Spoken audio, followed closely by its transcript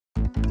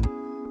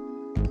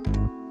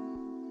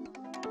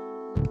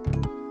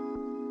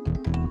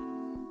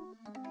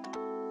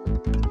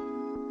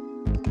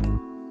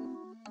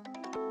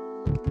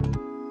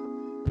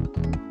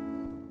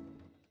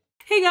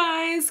Hey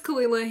guys,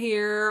 Kalila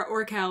here,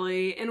 or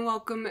Callie, and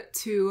welcome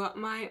to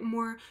my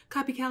more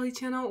Kopy Callie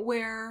channel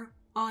where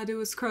all I do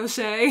is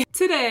crochet.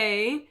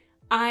 Today,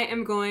 I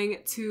am going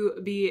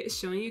to be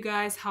showing you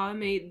guys how I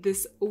made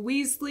this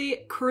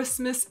Weasley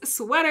Christmas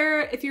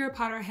sweater. If you're a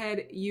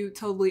Potterhead, you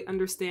totally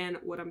understand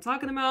what I'm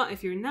talking about.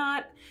 If you're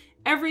not,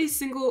 every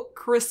single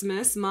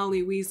Christmas,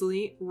 Molly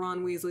Weasley,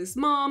 Ron Weasley's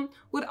mom,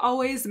 would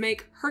always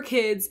make her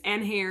kids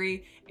and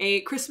Harry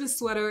a Christmas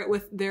sweater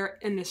with their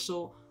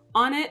initial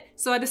on it.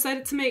 So I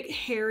decided to make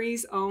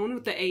Harry's own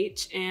with the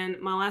H,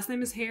 and my last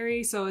name is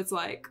Harry, so it's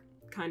like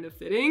kind of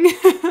fitting.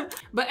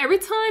 But every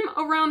time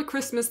around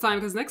Christmas time,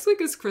 because next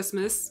week is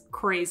Christmas,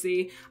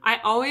 crazy, I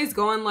always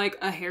go on like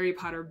a Harry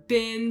Potter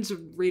binge,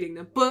 reading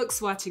the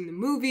books, watching the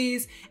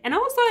movies, and I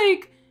was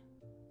like,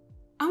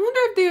 I wonder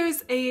if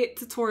there's a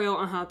tutorial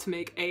on how to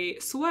make a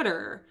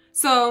sweater.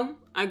 So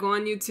I go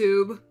on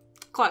YouTube,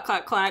 clack,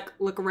 clack, clack,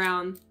 look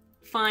around,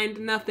 find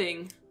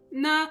nothing.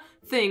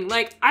 Nothing.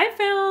 Like, I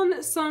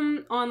found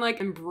some on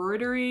like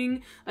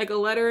embroidering, like a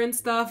letter and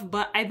stuff,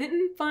 but I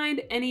didn't find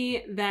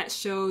any that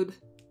showed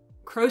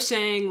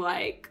crocheting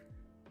like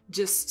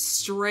just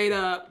straight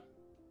up,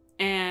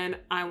 and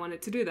I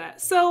wanted to do that.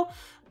 So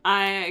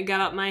I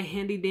got out my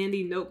handy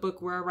dandy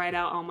notebook where I write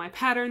out all my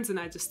patterns, and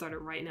I just started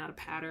writing out a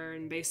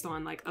pattern based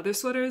on like other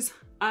sweaters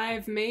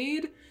I've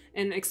made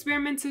and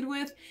experimented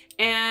with.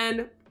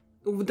 And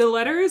the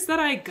letters that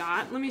I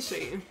got, let me show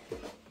you.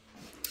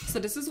 So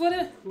this is what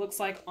it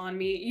looks like on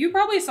me. You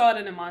probably saw it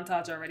in a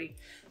montage already,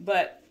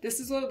 but this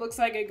is what it looks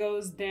like. It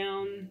goes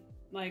down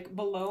like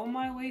below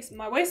my waist.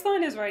 My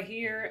waistline is right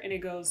here and it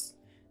goes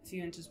a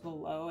few inches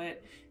below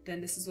it. Then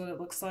this is what it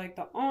looks like,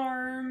 the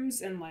arms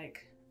and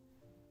like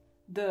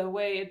the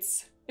way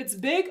it's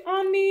big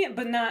on me,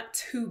 but not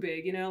too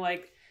big, you know,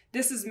 like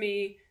this is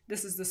me,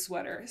 this is the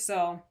sweater.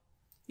 So,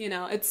 you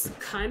know, it's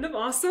kind of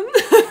awesome.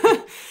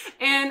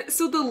 And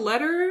so the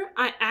letter,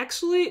 I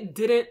actually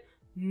didn't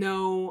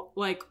know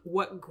like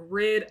what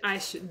grid I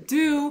should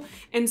do,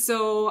 and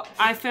so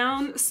I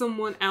found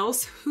someone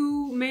else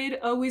who made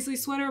a Weasley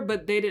sweater,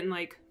 but they didn't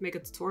like make a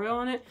tutorial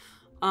on it.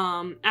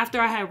 After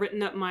I had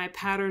written up my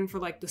pattern for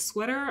like the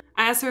sweater,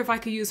 I asked her if I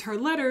could use her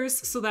letters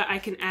so that I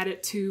can add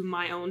it to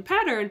my own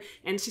pattern,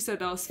 and she said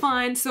that was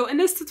fine. So in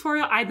this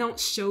tutorial, I don't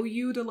show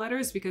you the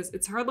letters because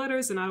it's her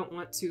letters and I don't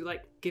want to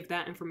like give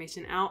that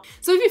information out.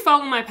 So if you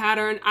follow my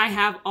pattern, I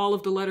have all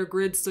of the letter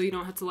grids so you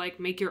don't have to like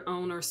make your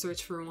own or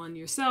search for one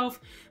yourself.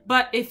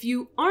 But if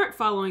you aren't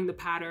following the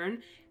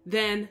pattern,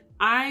 then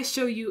I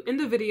show you in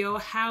the video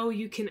how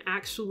you can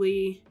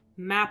actually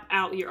map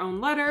out your own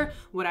letter,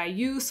 what I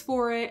use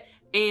for it,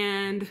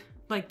 and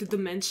like the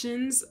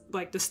dimensions,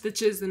 like the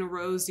stitches and the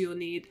rows you'll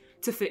need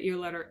to fit your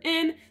letter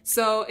in.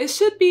 So it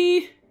should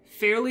be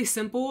fairly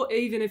simple.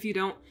 Even if you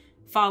don't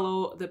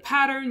follow the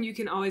pattern, you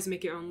can always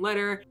make your own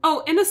letter.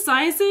 Oh, and the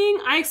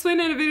sizing, I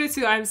explained in a video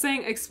too. I'm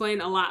saying explain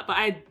a lot, but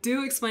I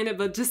do explain it,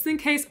 but just in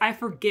case I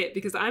forget,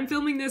 because I'm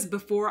filming this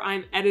before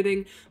I'm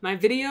editing my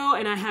video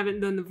and I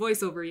haven't done the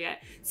voiceover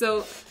yet.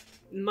 So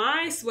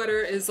my sweater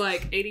is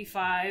like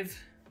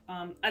 85.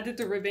 I did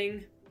the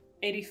ribbing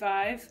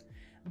 85.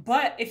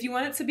 But if you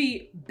want it to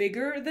be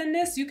bigger than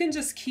this, you can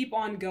just keep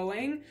on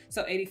going.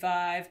 So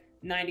 85,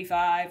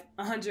 95,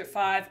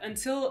 105,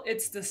 until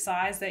it's the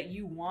size that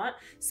you want.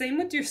 Same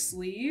with your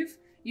sleeve.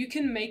 You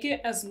can make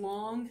it as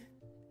long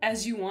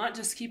as you want.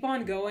 Just keep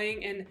on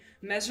going and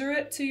measure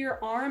it to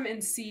your arm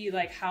and see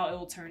like how it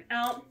will turn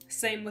out.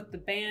 Same with the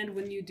band.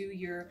 When you do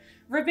your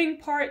ribbing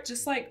part,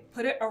 just like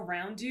put it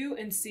around you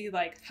and see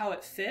like how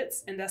it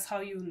fits. And that's how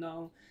you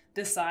know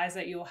the size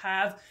that you'll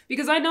have,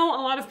 because I know a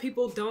lot of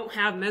people don't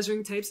have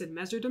measuring tapes and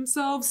measure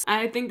themselves.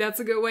 I think that's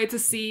a good way to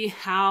see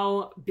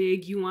how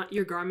big you want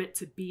your garment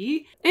to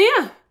be. And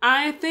yeah,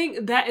 I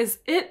think that is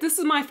it. This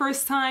is my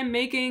first time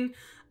making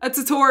a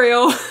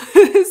tutorial.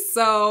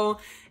 So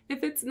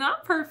if it's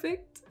not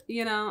perfect,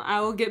 you know, I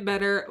will get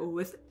better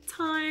with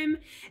time.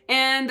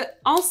 And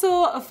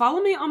also follow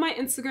me on my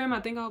Instagram.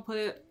 I think I'll put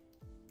it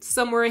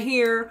somewhere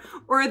here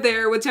or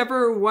there,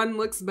 whichever one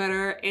looks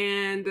better,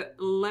 and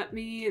let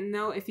me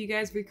know if you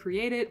guys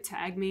recreate it.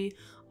 Tag me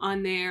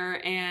on there,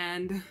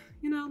 and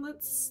you know,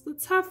 let's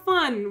have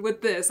fun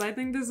with this. I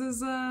think this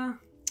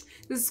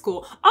is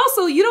cool.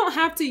 Also, you don't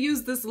have to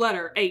use this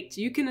letter H.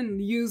 You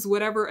can use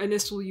whatever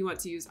initial you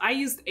want to use. I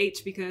used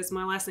H because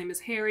my last name is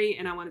Harry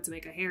and I wanted to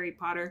make a Harry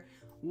Potter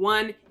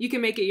one. You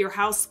can make it your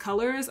house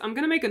colors. I'm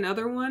gonna make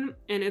another one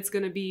and it's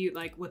gonna be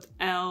like with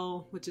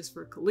L, which is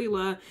for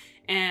Kalila,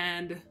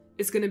 and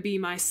it's gonna be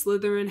my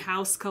Slytherin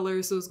house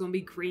color, so it's gonna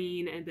be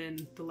green, and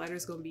then the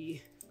letter's gonna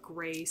be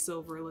gray,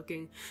 silver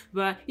looking.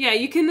 But yeah,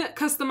 you can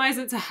customize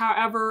it to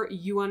however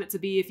you want it to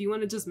be. If you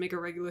want to just make a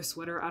regular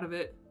sweater out of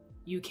it,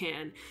 you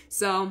can.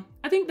 So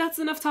I think that's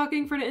enough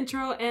talking for the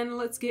intro, and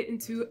let's get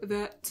into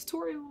the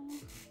tutorial.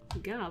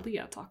 Golly,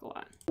 I talk a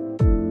lot.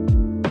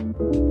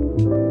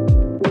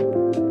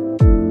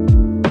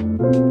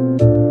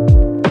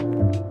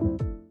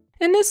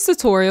 In this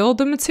tutorial,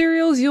 the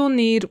materials you'll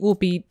need will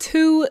be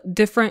 2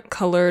 different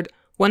colored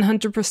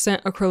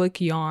 100% acrylic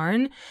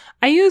yarn.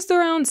 I used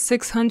around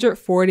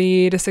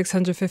 640 to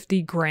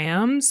 650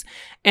 grams,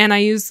 and I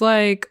used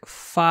like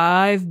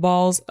 5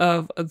 balls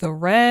of the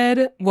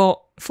red,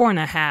 well,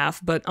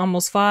 4.5, but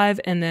almost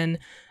 5, and then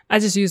I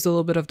just used a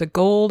little bit of the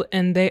gold,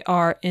 and they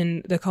are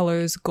in the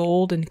colors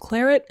gold and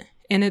claret,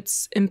 and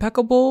it's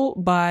Impeccable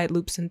by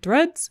Loops and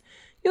Threads.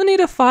 You'll need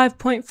a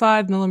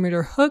 5.5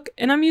 millimeter hook,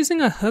 and I'm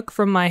using a hook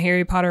from my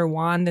Harry Potter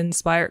wand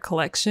inspired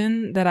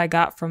collection that I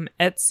got from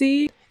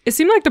Etsy. It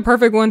seemed like the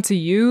perfect one to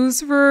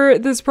use for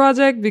this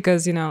project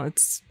because, you know,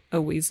 it's a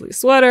Weasley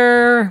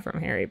sweater from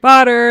Harry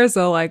Potter,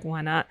 so like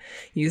why not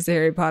use the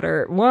Harry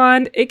Potter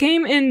wand? It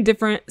came in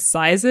different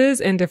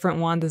sizes and different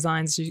wand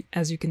designs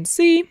as you can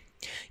see.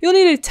 You'll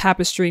need a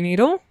tapestry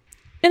needle,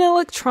 an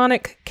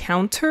electronic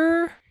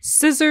counter,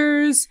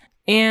 scissors,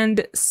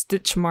 and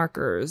stitch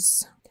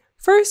markers.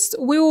 First,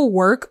 we will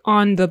work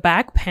on the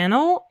back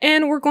panel,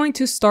 and we're going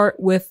to start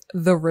with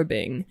the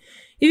ribbing.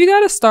 You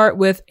gotta start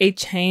with a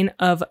chain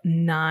of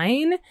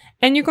 9,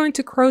 and you're going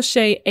to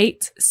crochet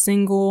 8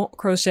 single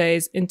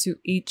crochets into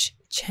each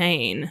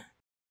chain.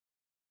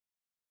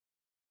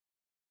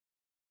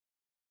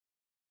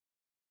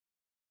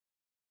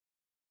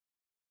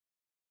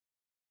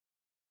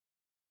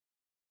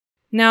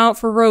 Now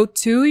for row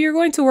 2, you're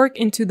going to work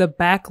into the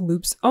back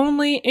loops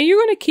only, and you're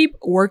going to keep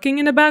working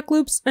in the back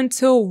loops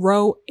until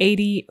row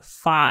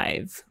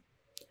 85.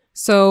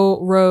 So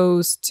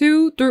rows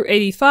 2 through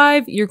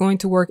 85, you're going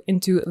to work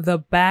into the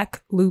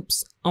back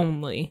loops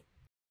only.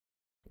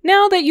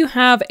 Now that you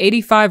have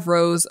 85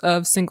 rows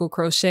of single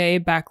crochet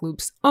back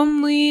loops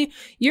only,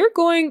 you're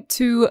going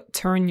to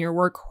turn your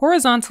work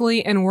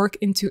horizontally and work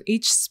into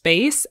each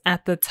space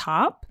at the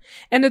top.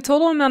 And the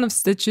total amount of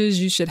stitches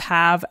you should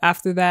have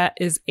after that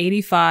is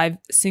 85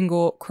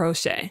 single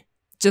crochet,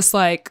 just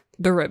like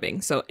the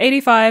ribbing. So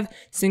 85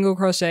 single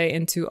crochet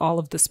into all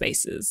of the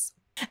spaces.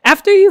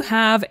 After you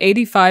have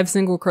 85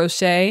 single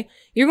crochet,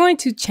 you're going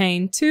to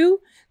chain 2,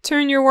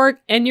 turn your work,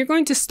 and you're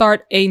going to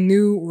start a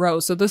new row.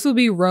 So this will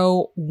be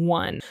row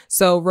 1.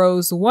 So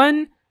rows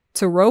 1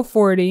 to row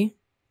 40,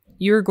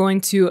 you're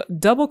going to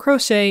double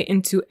crochet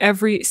into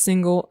every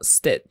single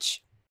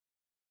stitch.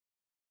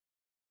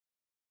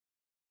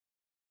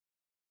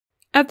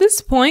 At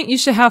this point, you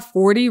should have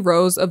 40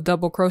 rows of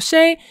double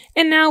crochet,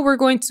 and now we're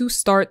going to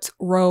start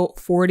row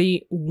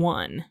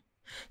 41.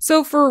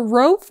 So for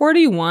row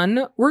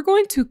 41, we're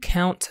going to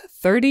count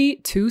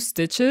 32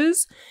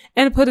 stitches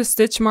and put a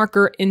stitch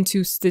marker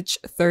into stitch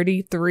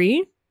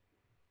 33.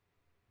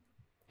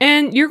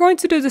 And you're going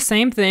to do the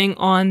same thing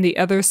on the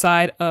other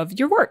side of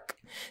your work.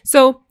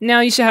 So now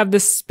you should have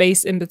this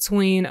space in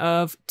between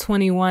of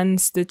 21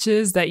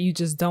 stitches that you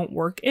just don't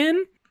work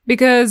in,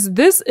 because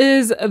this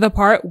is the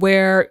part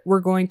where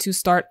we're going to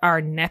start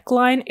our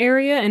neckline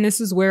area, and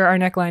this is where our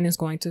neckline is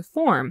going to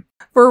form.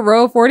 For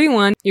row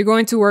 41, you're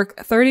going to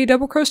work 30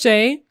 double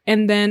crochet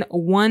and then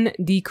 1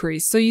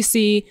 decrease. So you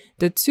see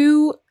the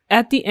 2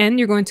 at the end,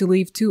 you're going to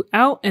leave 2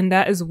 out, and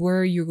that is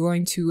where you're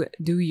going to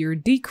do your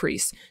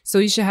decrease. So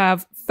you should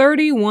have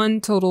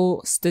 31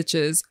 total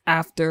stitches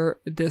after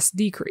this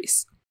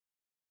decrease.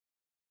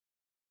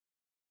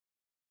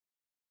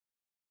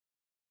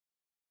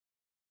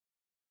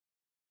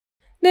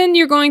 Then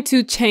you're going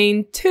to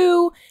chain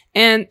 2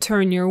 and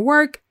turn your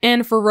work.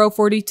 And for row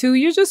 42,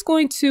 you're just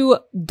going to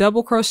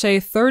double crochet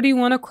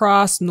 31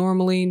 across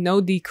normally,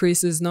 no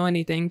decreases, no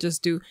anything.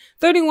 Just do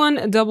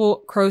 31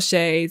 double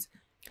crochets.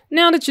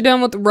 Now that you're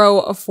done with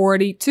row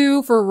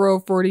 42, for row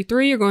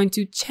 43, you're going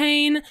to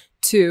chain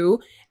 2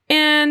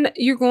 and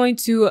you're going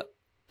to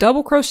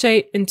double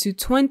crochet into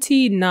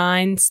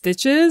 29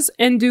 stitches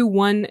and do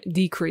 1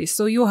 decrease.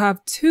 So you'll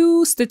have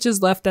 2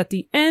 stitches left at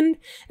the end,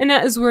 and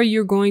that is where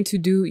you're going to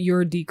do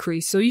your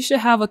decrease. So you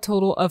should have a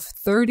total of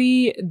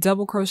 30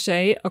 double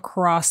crochet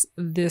across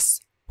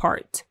this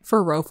part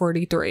for row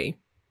 43.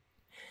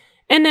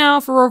 And now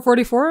for row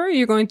 44,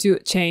 you're going to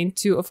chain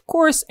 2, of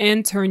course,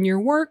 and turn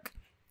your work,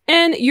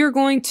 and you're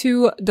going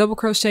to double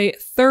crochet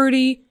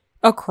 30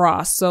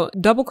 across. So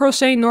double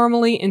crochet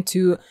normally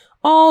into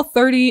all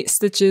 30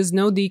 stitches,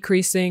 no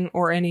decreasing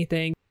or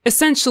anything.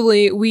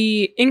 Essentially,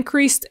 we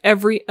increased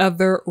every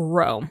other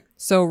row.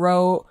 So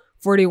row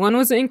 41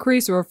 was an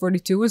increase, row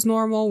 42 was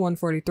normal,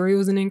 143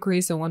 was an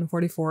increase, and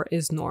 144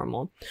 is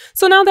normal.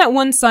 So now that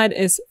one side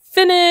is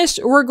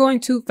finished, we're going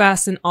to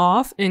fasten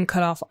off and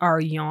cut off our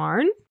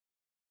yarn.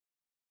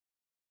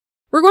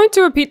 We're going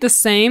to repeat the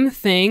same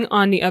thing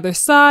on the other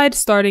side,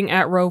 starting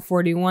at row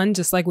 41,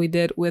 just like we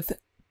did with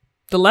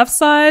the left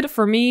side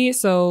for me,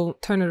 so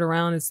turn it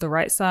around, it's the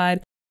right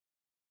side.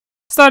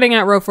 Starting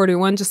at row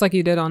 41, just like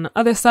you did on the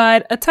other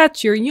side,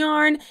 attach your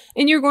yarn,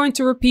 and you're going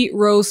to repeat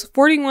rows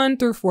 41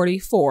 through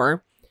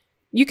 44.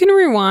 You can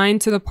rewind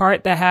to the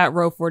part that had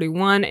row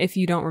 41 if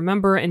you don't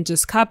remember and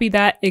just copy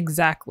that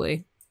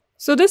exactly.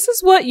 So this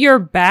is what your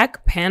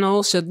back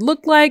panel should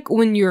look like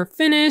when you're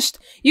finished.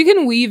 You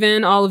can weave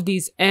in all of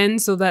these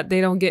ends so that they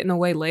don't get in the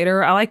way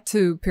later. I like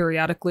to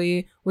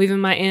periodically weave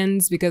in my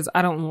ends because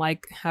I don't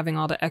like having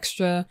all the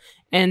extra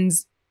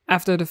ends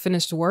after the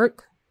finished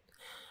work.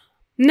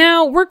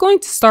 Now we're going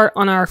to start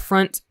on our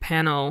front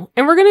panel,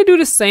 and we're going to do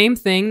the same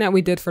thing that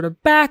we did for the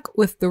back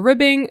with the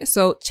ribbing.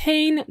 So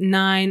chain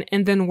 9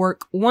 and then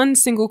work 1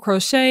 single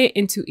crochet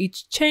into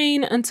each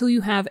chain until you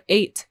have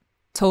 8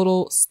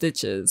 total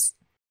stitches.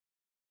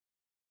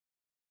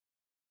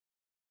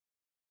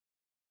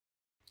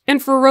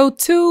 And for row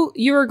 2,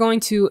 you are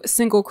going to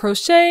single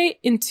crochet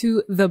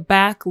into the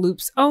back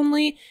loops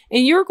only,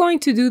 and you're going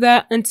to do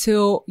that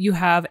until you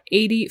have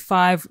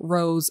 85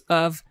 rows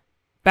of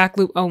back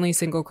loop only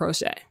single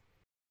crochet.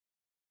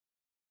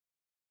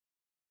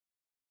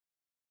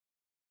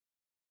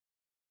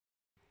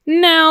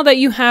 Now that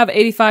you have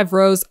 85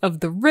 rows of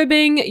the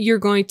ribbing, you're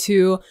going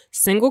to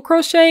single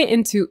crochet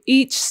into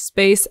each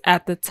space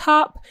at the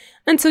top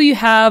until you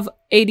have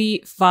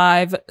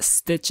 85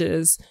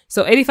 stitches.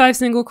 So 85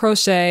 single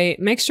crochet.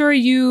 Make sure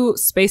you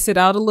space it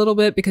out a little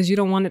bit because you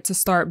don't want it to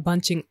start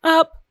bunching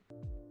up.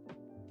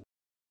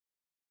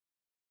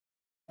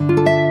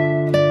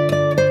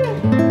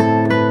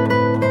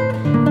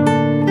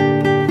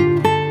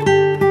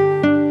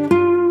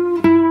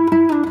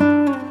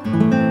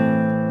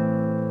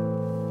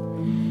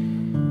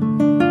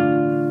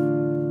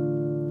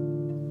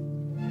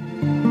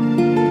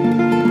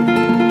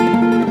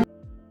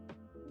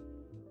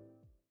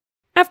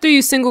 After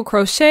you single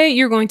crochet,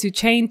 you're going to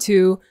chain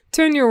 2,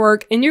 turn your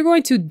work, and you're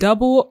going to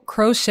double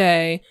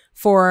crochet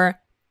for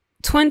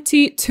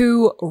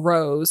 22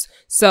 rows.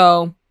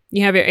 So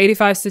you have your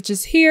 85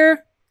 stitches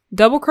here,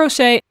 double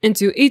crochet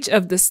into each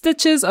of the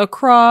stitches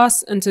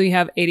across until you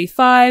have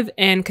 85,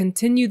 and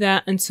continue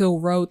that until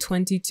row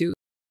 22.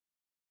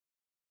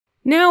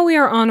 Now we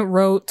are on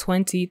row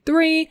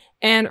 23,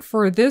 and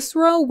for this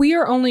row, we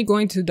are only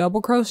going to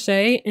double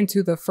crochet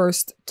into the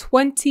first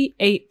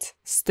 28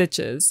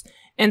 stitches,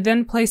 and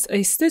then place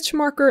a stitch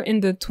marker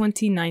in the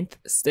 29th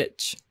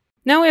stitch.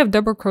 Now we have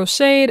double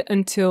crocheted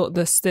until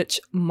the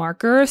stitch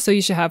marker, so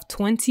you should have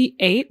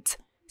 28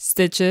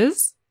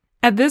 stitches.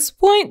 At this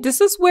point, this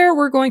is where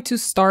we're going to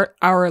start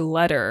our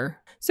letter.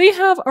 So you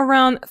have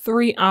around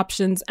 3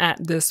 options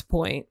at this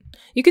point.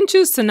 You can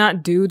choose to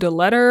not do the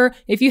letter.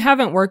 If you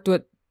haven't worked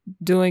with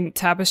doing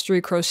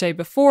tapestry crochet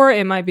before,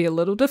 it might be a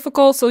little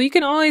difficult, so you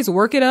can always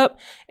work it up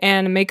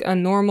and make a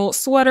normal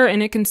sweater,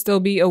 and it can still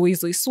be a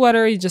Weasley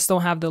sweater. You just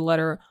don't have the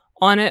letter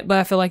on it, but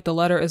I feel like the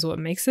letter is what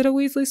makes it a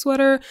Weasley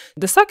sweater.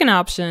 The second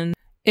option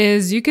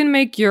is you can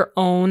make your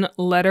own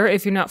letter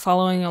if you're not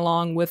following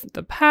along with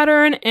the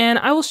pattern, and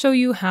I will show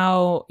you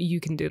how you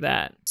can do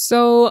that.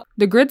 So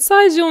the grid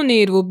size you'll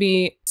need will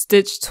be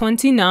stitch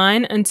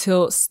 29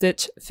 until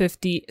stitch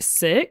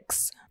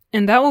 56.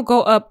 And that will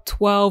go up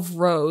 12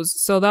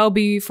 rows. So that'll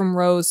be from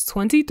rows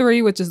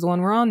 23, which is the one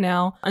we're on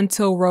now,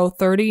 until row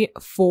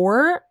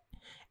 34.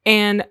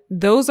 And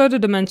those are the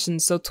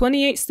dimensions. So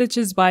 28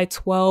 stitches by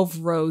 12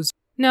 rows.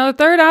 Now the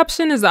third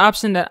option is the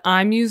option that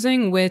I'm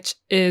using, which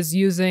is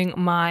using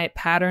my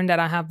pattern that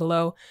I have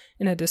below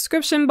in the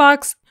description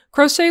box.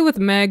 Crochet with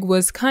Meg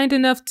was kind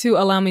enough to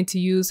allow me to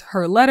use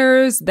her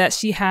letters that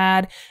she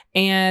had,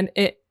 and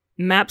it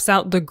maps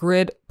out the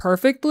grid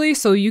perfectly,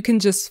 so you can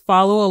just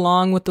follow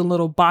along with the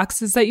little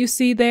boxes that you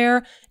see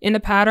there in the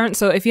pattern.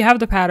 So if you have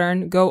the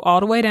pattern, go all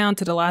the way down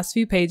to the last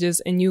few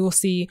pages and you will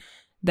see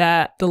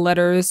that the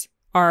letters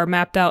are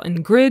mapped out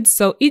in grids.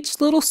 So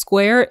each little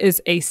square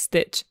is a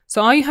stitch.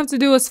 So all you have to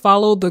do is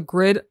follow the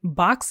grid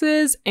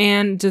boxes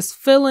and just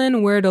fill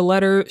in where the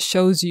letter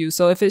shows you.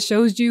 So if it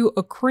shows you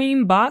a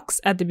cream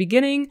box at the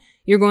beginning,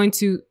 you're going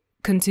to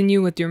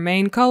continue with your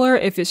main color.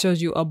 If it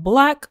shows you a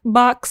black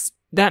box,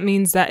 that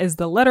means that is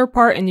the letter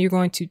part and you're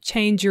going to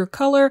change your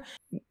color.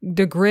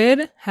 The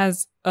grid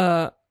has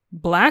a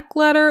black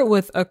letter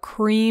with a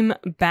cream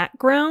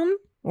background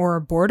or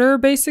a border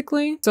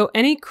basically. So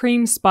any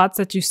cream spots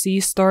that you see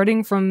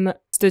starting from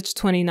stitch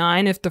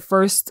 29, if the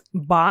first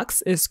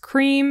box is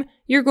cream,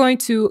 you're going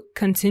to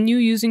continue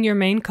using your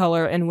main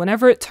color, and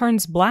whenever it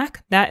turns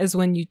black, that is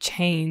when you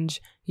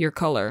change your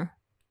color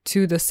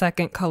to the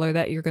second color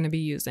that you're going to be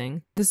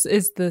using. This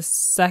is the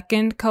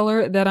second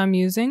color that I'm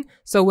using.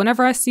 So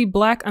whenever I see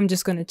black, I'm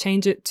just going to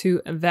change it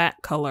to that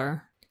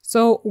color.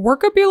 So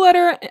work up your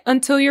letter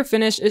until you're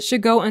finished. It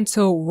should go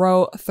until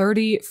row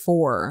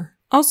 34.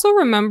 Also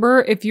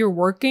remember, if you're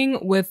working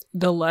with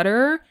the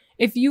letter,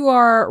 if you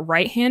are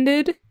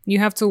right-handed, you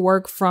have to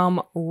work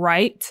from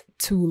right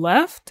to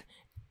left.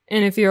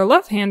 And if you're a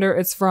left-hander,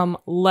 it's from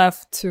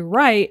left to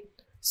right.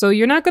 So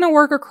you're not going to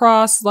work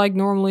across like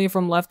normally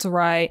from left to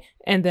right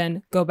and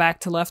then go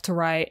back to left to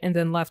right and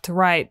then left to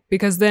right,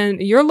 because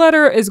then your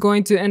letter is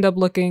going to end up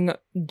looking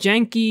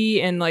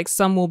janky, and like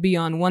some will be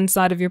on one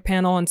side of your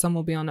panel and some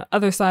will be on the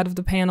other side of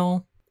the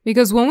panel.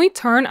 Because when we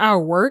turn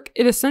our work,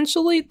 it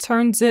essentially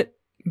turns it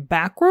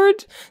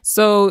backward.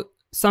 So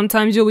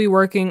sometimes you'll be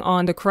working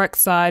on the correct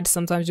side,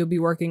 sometimes you'll be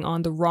working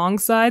on the wrong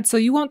side. So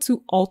you want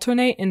to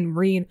alternate and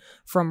read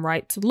from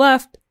right to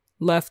left,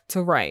 left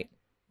to right,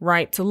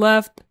 right to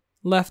left,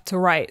 left to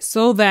right,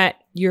 so that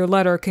your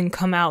letter can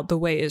come out the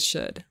way it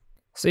should.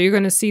 So you're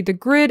going to see the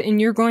grid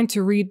and you're going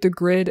to read the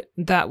grid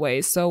that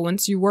way. So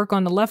once you work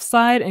on the left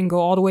side and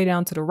go all the way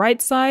down to the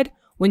right side,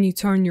 when you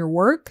turn your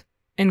work,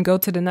 and go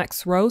to the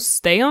next row,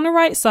 stay on the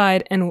right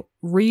side and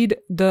read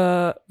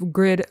the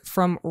grid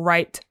from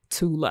right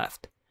to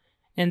left.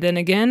 And then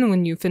again,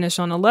 when you finish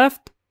on the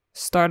left,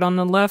 start on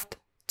the left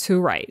to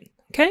right,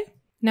 okay?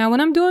 Now,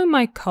 when I'm doing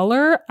my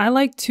color, I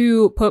like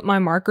to put my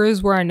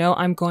markers where I know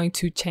I'm going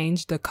to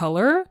change the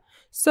color.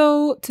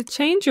 So to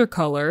change your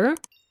color,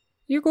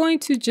 you're going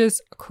to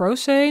just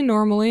crochet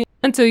normally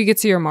until you get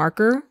to your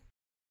marker.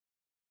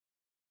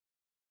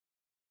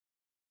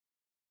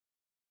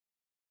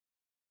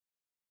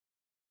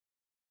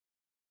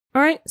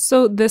 All right,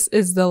 so this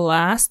is the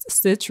last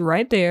stitch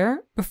right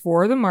there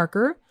before the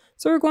marker.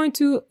 So we're going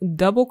to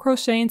double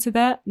crochet into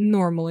that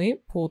normally,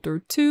 pull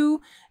through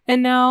 2,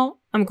 and now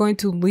I'm going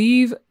to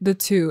leave the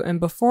 2. And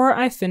before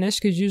I finish,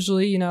 because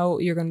usually, you know,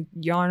 you're going to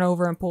yarn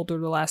over and pull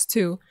through the last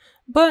 2,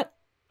 but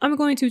I'm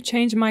going to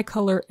change my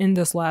color in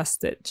this last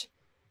stitch.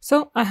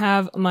 So I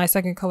have my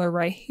second color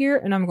right here,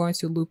 and I'm going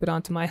to loop it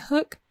onto my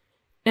hook,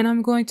 and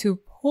I'm going to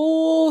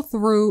pull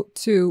through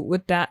 2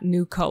 with that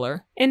new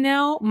color. And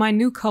now my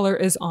new color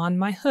is on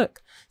my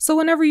hook. So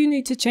whenever you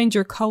need to change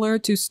your color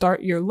to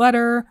start your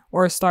letter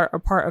or start a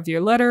part of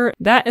your letter,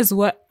 that is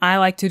what I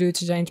like to do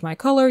to change my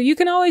color. You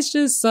can always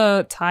just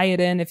tie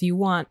it in if you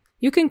want.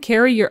 You can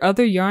carry your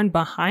other yarn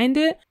behind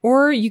it,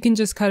 or you can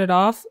just cut it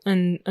off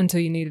until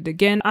you need it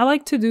again. I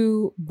like to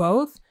do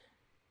both,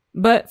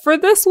 but for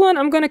this one,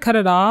 I'm going to cut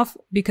it off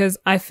because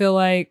I feel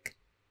like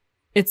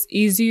it's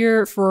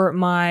easier for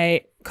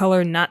my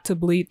color not to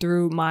bleed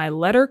through my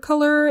letter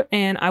color,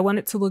 and I want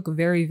it to look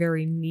very,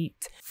 very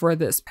neat for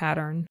this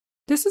pattern.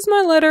 This is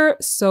my letter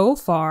so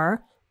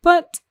far,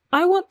 but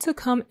I want to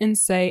come and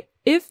say,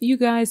 if you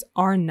guys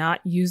are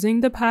not using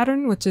the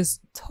pattern, which is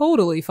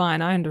totally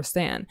fine, I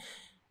understand,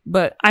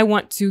 but I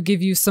want to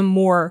give you some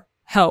more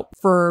help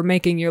for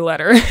making your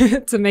letter,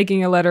 to making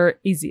your letter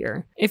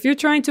easier. If you're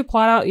trying to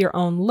plot out your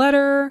own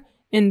letter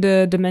in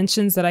the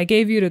dimensions that I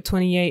gave you, the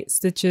 28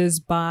 stitches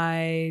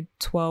by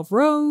 12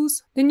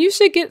 rows, then you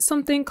should get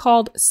something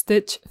called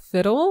Stitch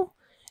Fiddle.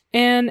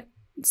 And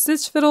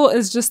Stitch Fiddle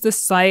is just a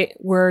site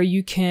where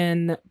you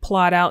can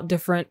plot out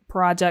different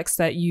projects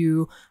that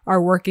you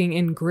are working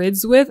in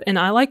grids with. And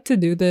I like to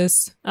do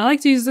this. I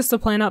like to use this to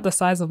plan out the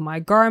size of my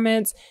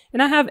garments.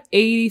 And I have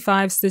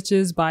 85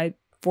 stitches by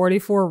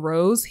 44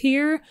 rows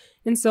here.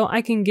 And so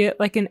I can get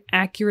like an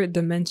accurate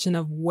dimension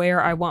of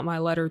where I want my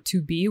letter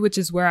to be, which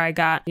is where I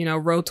got, you know,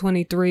 row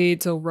 23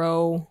 to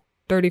row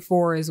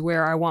 34 is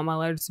where I want my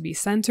letter to be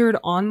centered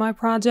on my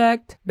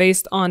project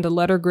based on the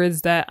letter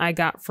grids that I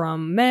got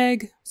from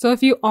Meg. So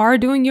if you are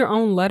doing your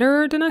own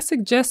letter, then I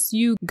suggest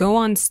you go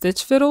on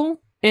Stitch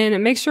Fiddle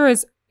and make sure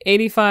it's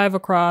 85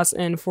 across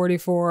and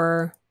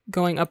 44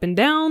 going up and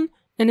down.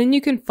 And then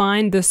you can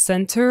find the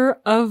center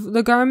of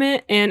the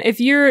garment. And if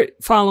you're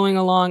following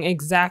along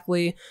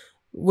exactly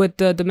with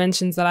the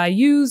dimensions that I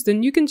use,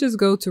 then you can just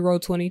go to row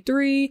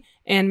 23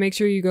 and make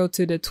sure you go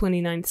to the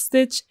 29th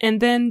stitch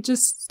and then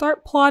just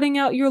start plotting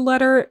out your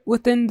letter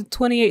within the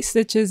 28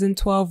 stitches in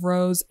 12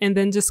 rows and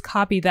then just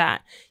copy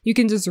that. You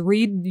can just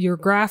read your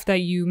graph that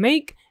you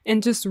make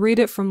and just read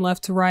it from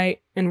left to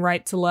right and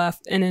right to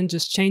left, and then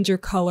just change your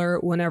color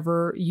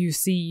whenever you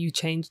see you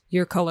change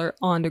your color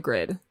on the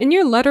grid. And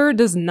your letter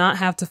does not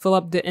have to fill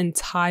up the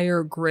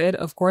entire grid,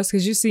 of course,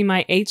 because you see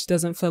my H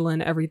doesn't fill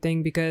in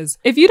everything, because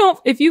if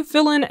you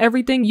fill in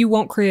everything, you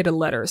won't create a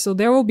letter. So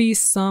there will be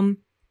some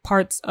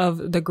parts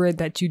of the grid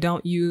that you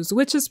don't use,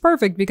 which is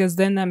perfect because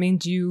then that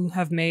means you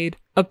have made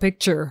a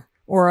picture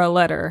or a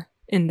letter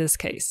in this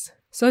case.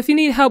 So if you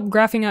need help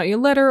graphing out your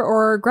letter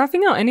or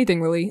graphing out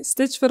anything really,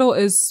 Stitch Fiddle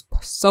is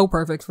so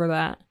perfect for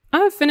that. I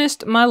have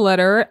finished my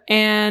letter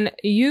and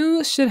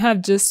you should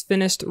have just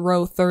finished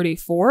row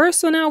 34.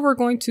 So now we're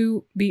going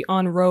to be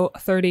on row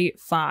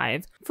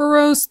 35. For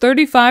rows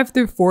 35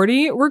 through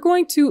 40, we're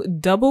going to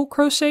double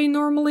crochet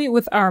normally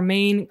with our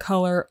main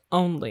color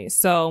only.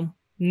 So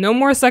no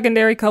more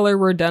secondary color,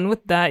 we're done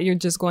with that. You're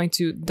just going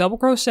to double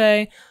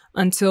crochet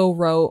until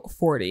row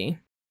 40.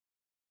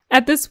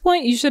 At this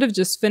point, you should have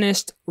just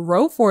finished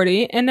row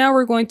 40, and now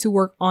we're going to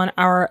work on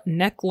our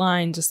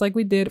neckline just like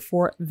we did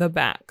for the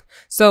back.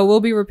 So we'll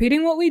be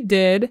repeating what we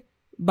did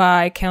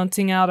by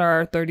counting out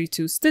our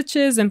 32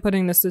 stitches and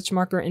putting the stitch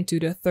marker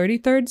into the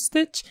 33rd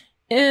stitch,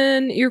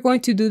 and you're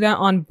going to do that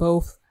on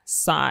both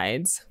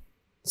sides.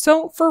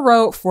 So for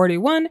row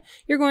 41,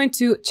 you're going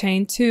to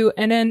chain 2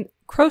 and then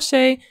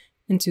crochet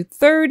into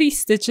 30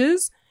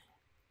 stitches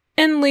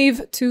and leave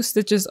 2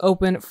 stitches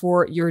open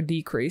for your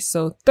decrease.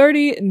 So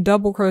 30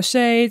 double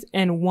crochets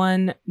and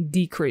 1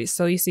 decrease.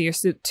 So you see your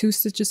 2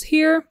 stitches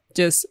here,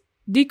 just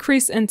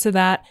decrease into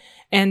that,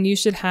 and you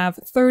should have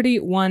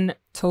 31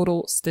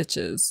 total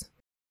stitches.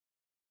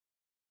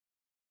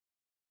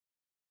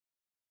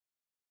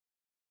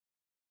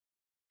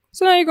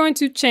 So now you're going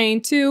to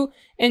chain 2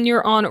 and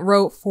you're on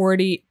row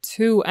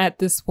 42 at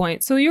this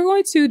point. So you're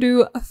going to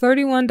do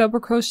 31 double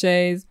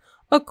crochets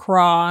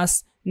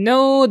across,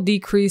 no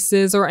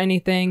decreases or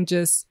anything,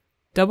 just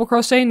double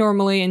crochet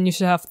normally, and you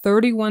should have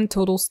 31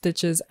 total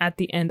stitches at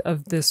the end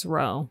of this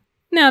row.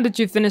 Now that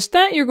you've finished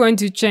that, you're going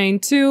to chain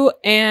 2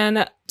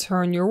 and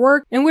turn your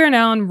work. And we're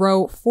now on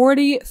row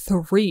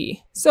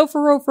 43. So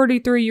for row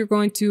 43, you're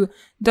going to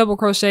double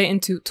crochet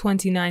into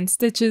 29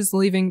 stitches,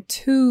 leaving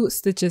 2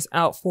 stitches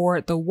out for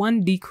the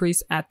 1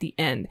 decrease at the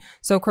end.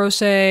 So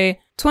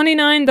crochet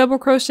 29 double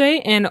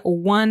crochet and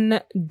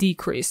 1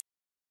 decrease.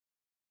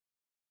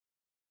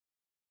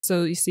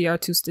 So you see our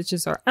 2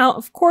 stitches are out,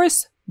 of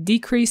course.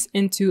 Decrease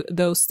into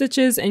those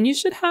stitches, and you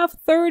should have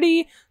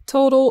 30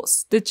 total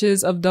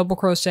stitches of double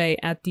crochet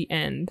at the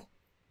end.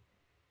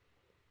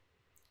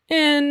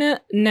 And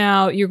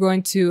now you're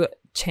going to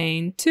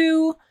chain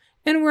 2,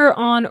 and we're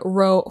on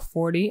row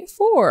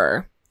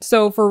 44.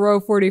 So for row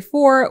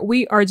 44,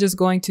 we are just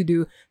going to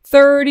do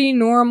 30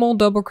 normal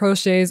double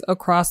crochets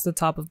across the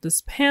top of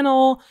this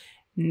panel.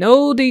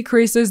 No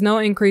decreases, no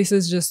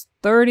increases, just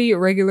 30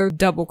 regular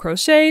double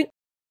crochet.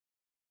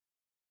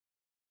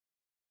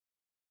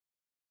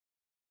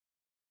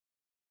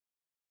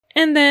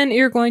 And then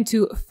you're going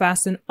to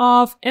fasten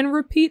off and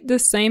repeat the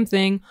same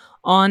thing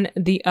on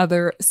the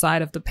other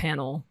side of the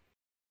panel.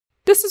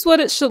 This is what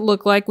it should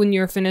look like when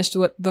you're finished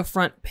with the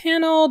front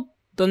panel.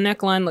 The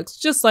neckline looks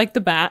just like the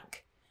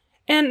back.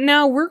 And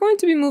now we're going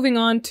to be moving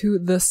on to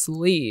the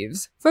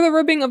sleeves. For the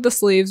ribbing of the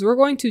sleeves, we're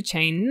going to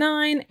chain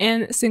 9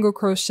 and single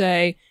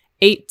crochet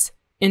 8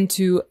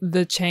 into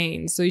the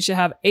chain. So you should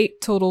have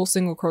 8 total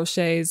single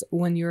crochets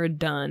when you're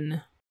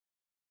done.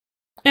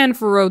 And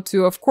for row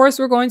 2, of course,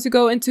 we're going to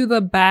go into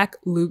the back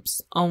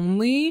loops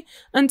only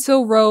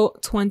until row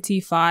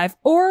 25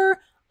 or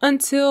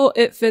until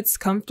it fits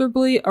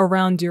comfortably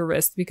around your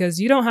wrist,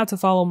 because you don't have to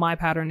follow my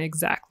pattern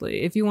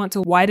exactly. If you want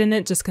to widen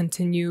it, just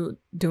continue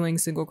doing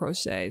single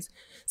crochets.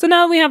 So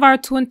now we have our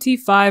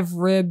 25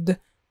 ribbed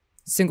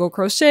single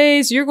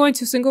crochets. You're going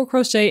to single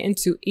crochet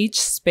into each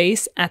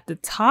space at the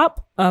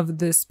top of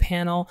this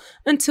panel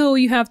until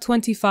you have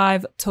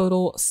 25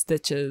 total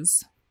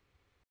stitches.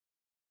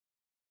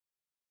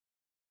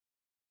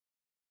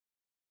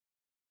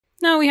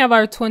 Now we have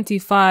our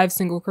 25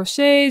 single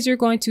crochets. You're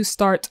going to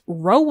start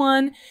row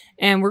 1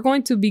 and we're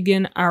going to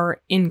begin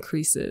our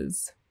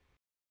increases.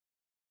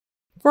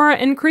 For our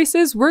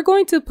increases, we're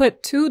going to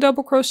put 2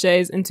 double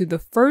crochets into the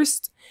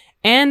first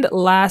and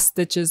last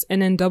stitches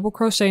and then double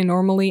crochet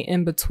normally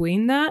in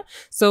between that.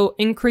 So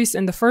increase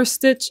in the first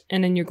stitch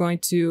and then you're going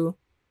to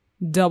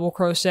double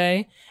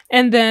crochet,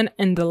 and then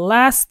in the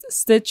last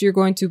stitch you're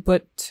going to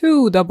put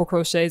 2 double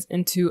crochets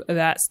into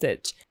that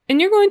stitch, and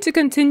you're going to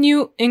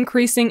continue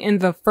increasing in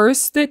the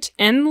first stitch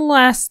and the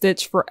last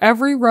stitch for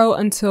every row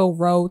until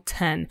row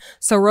 10.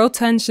 So row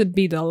 10 should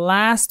be the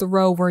last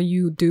row where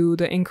you do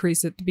the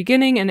increase at the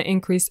beginning and the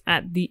increase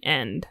at the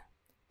end.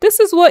 This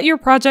is what your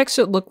project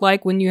should look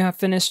like when you have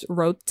finished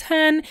row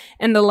 10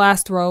 and the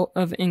last row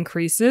of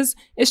increases.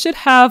 It should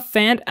have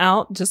fanned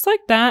out just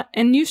like that,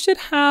 and you should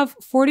have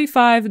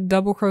 45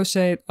 double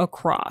crochet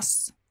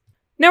across.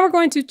 Now we're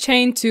going to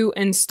chain 2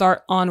 and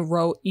start on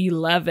row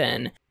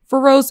 11. For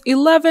rows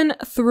 11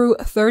 through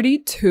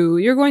 32,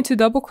 you're going to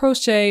double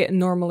crochet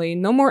normally.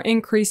 No more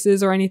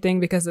increases or anything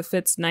because it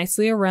fits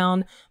nicely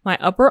around my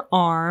upper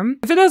arm.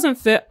 If it doesn't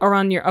fit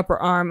around your upper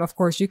arm, of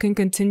course, you can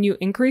continue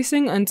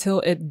increasing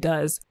until it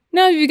does.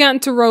 Now, if you got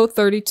into row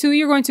 32,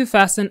 you're going to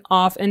fasten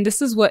off, and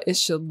this is what it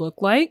should look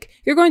like.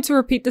 You're going to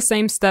repeat the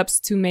same steps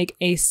to make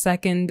a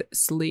second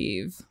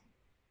sleeve.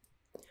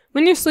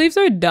 When your sleeves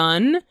are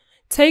done,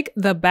 take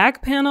the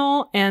back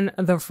panel and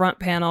the front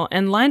panel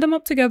and line them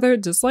up together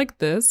just like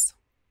this.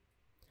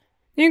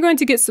 Then you're going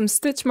to get some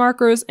stitch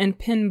markers and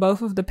pin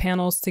both of the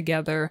panels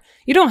together.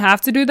 You don't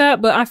have to do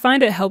that, but I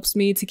find it helps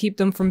me to keep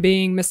them from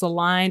being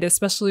misaligned,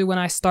 especially when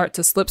I start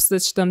to slip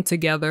stitch them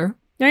together.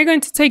 Now you're going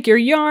to take your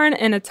yarn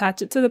and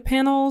attach it to the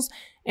panels,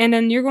 and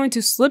then you're going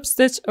to slip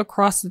stitch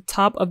across the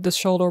top of the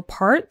shoulder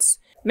parts.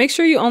 Make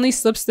sure you only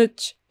slip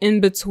stitch in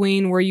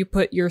between where you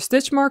put your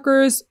stitch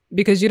markers,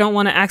 because you don't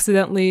want to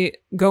accidentally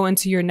go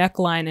into your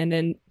neckline and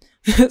then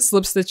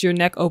slip stitch your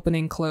neck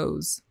opening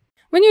close.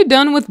 When you're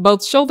done with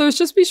both shoulders,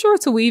 just be sure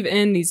to weave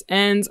in these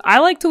ends. I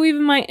like to weave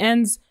in my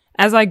ends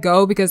as I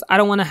go because I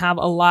don't want to have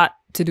a lot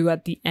to do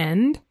at the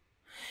end.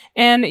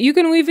 And you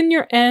can weave in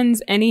your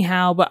ends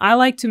anyhow, but I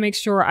like to make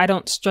sure I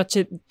don't stretch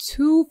it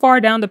too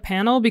far down the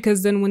panel,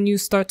 because then when you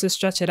start to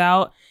stretch it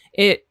out,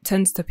 it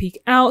tends to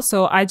peek out.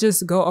 So I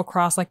just go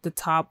across like the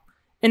top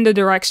in the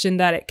direction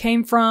that it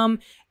came from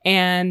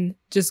and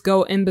just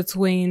go in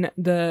between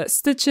the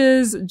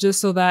stitches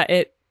just so that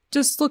it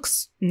just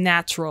looks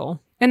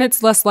natural and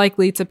it's less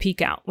likely to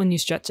peek out when you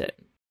stretch it.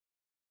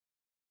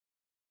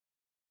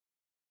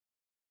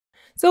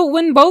 So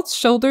when both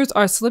shoulders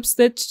are slip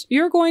stitched,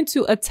 you're going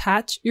to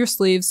attach your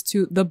sleeves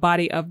to the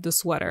body of the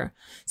sweater.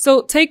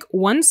 So take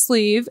one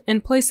sleeve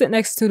and place it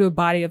next to the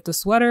body of the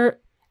sweater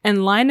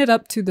and line it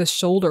up to the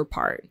shoulder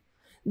part.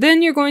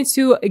 Then you're going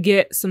to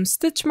get some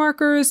stitch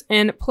markers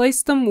and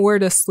place them where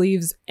the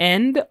sleeves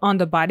end on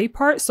the body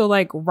part. So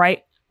like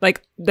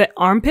the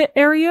armpit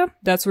area,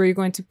 that's where you're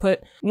going to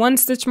put one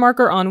stitch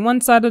marker on one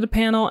side of the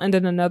panel and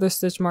then another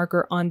stitch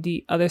marker on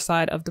the other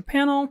side of the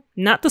panel.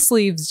 Not the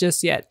sleeves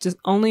just yet, just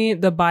only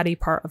the body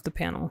part of the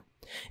panel.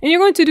 And you're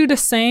going to do the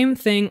same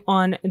thing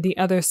on the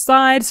other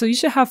side. So you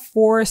should have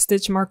 4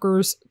 stitch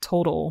markers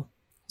total.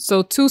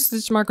 So 2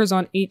 stitch markers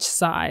on each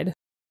side.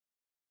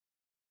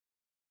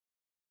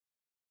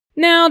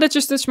 Now that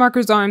your stitch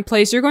markers are in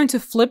place, you're going to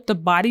flip the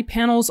body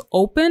panels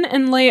open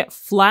and lay it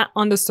flat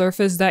on the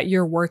surface that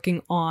you're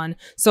working on.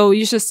 So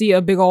you should see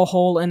a big old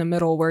hole in the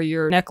middle where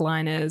your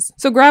neckline is.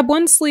 So grab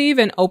one sleeve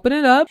and open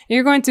it up. And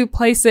you're going to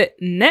place it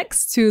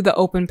next to the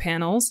open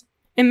panels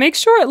and make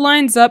sure it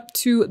lines up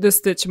to the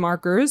stitch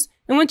markers.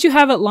 And once you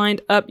have it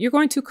lined up, you're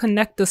going to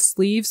connect the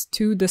sleeves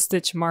to the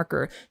stitch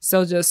marker.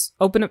 So just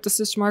open up the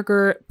stitch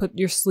marker, put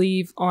your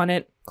sleeve on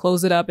it,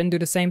 close it up, and do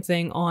the same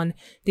thing on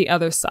the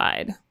other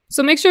side.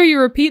 So make sure you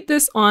repeat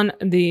this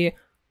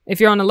if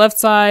you're on the left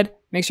side,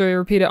 make sure you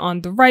repeat it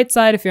on the right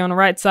side. If you're on the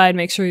right side,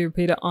 make sure you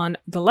repeat it on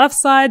the left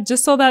side,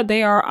 just so that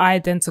they are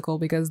identical,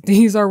 because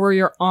these are where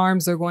your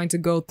arms are going to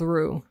go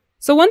through.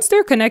 So once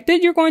they're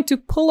connected, you're going to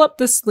pull up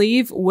the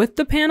sleeve with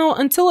the panel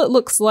until it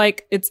looks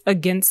like it's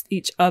against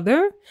each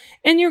other.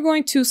 And you're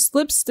going to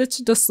slip stitch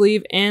the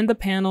sleeve and the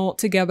panel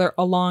together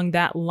along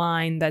that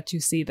line that you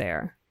see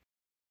there.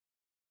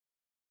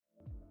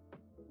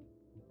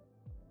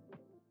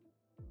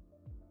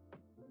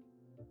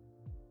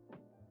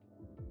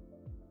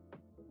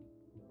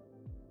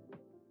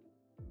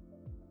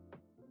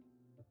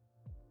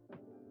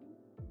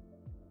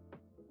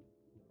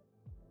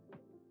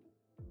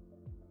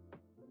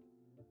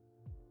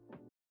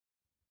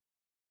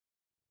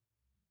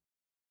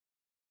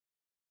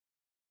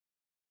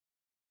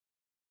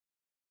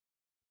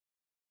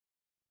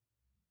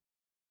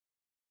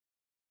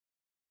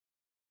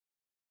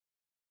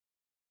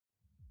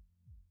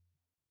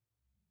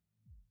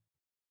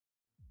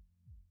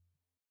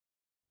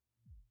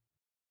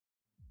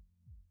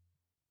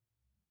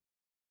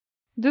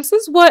 This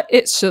is what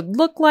it should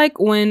look like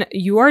when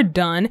you are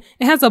done.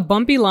 It has a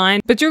bumpy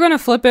line, but you're going to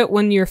flip it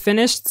when you're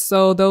finished,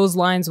 so those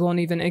lines won't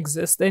even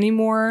exist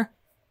anymore,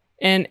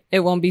 and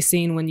it won't be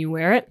seen when you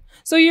wear it.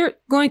 So you're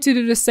going to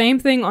do the same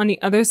thing on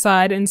the other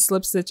side and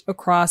slip stitch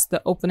across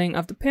the opening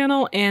of the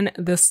panel and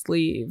the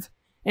sleeve.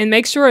 And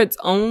make sure it's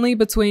only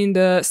between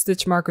the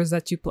stitch markers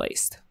that you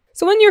placed.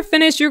 So when you're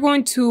finished, you're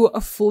going to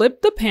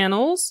flip the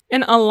panels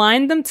and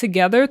align them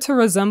together to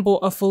resemble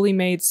a fully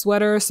made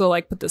sweater. So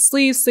like put the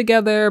sleeves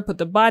together, put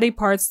the body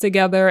parts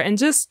together, and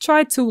just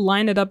try to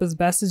line it up as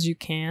best as you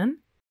can.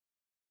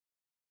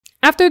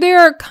 After they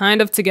are kind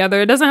of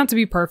together, it doesn't have to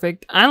be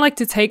perfect. I like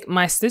to take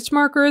my stitch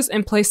markers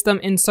and place them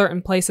in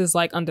certain places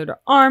like under the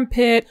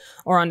armpit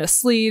or on the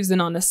sleeves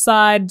and on the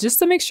side, just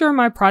to make sure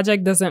my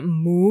project doesn't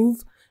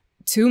move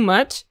too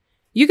much.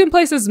 You can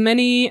place as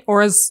many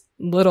or as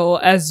little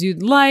as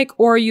you'd like,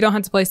 or you don't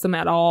have to place them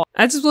at all.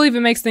 I just believe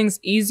it makes things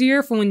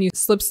easier for when you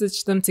slip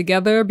stitch them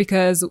together,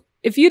 because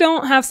if you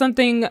don't have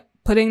something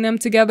putting them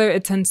together,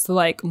 it tends to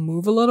like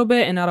move a little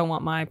bit, and I don't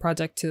want my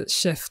project to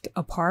shift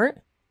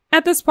apart.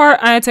 At this part,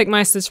 I take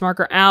my stitch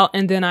marker out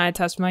and then I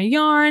attach my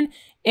yarn,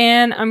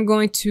 and I'm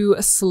going to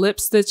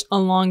slip stitch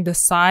along the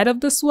side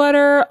of the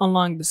sweater,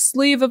 along the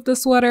sleeve of the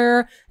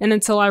sweater, and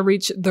until I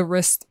reach the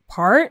wrist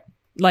part,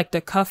 like the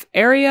cuff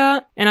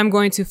area, and I'm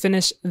going to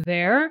finish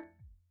there.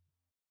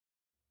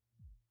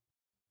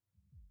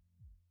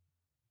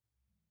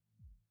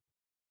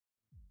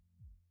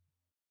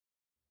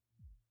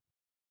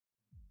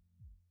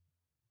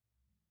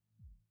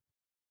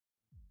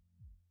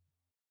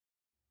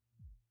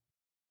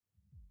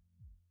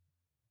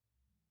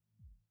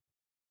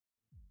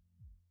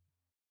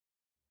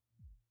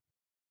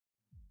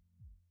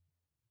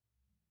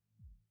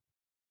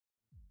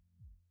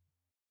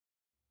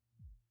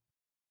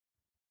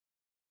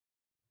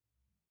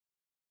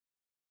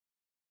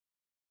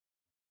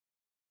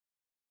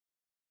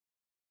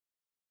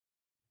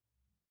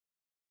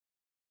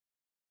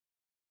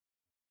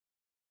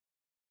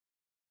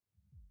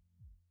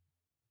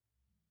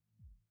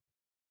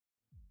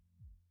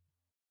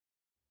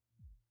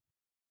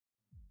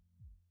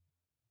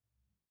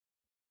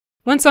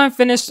 Once I'm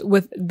finished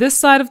with this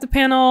side of the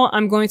panel,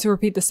 I'm going to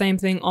repeat the same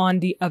thing on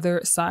the other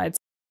sides.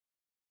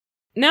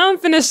 Now I'm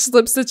finished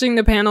slip stitching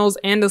the panels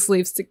and the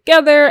sleeves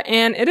together,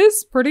 and it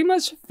is pretty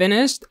much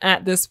finished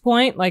at this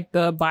point, like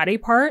the body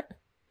part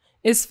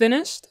is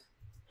finished.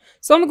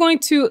 So I'm going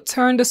to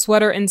turn the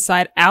sweater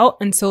inside out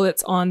until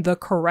it's on the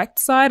correct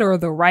side or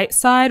the right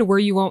side where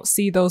you won't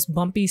see those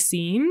bumpy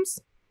seams.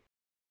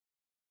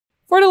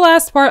 For the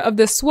last part of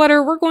this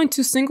sweater, we're going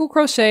to single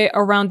crochet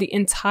around the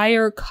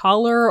entire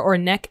collar or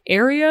neck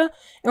area,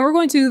 and we're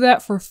going to do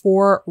that for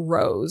 4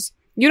 rows.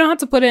 You don't have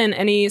to put in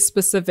any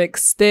specific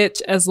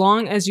stitch as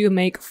long as you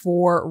make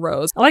 4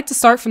 rows. I like to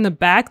start from the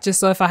back just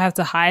so if I have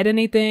to hide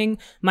anything,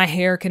 my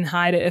hair can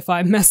hide it if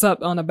I mess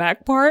up on the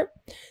back part.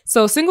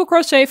 So single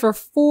crochet for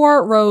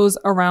 4 rows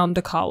around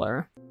the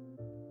collar.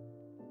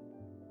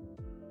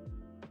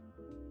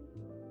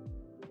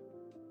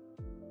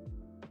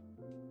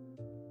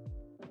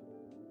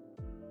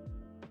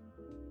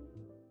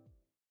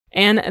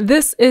 And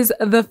this is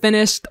the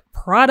finished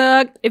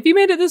product. If you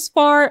made it this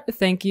far,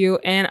 thank you,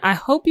 and I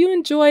hope you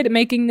enjoyed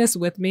making this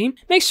with me.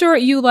 Make sure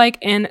you like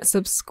and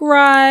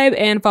subscribe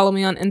and follow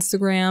me on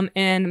Instagram,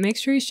 and make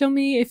sure you show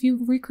me if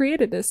you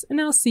recreated this,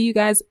 and I'll see you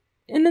guys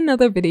in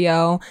another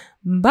video.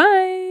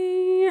 Bye!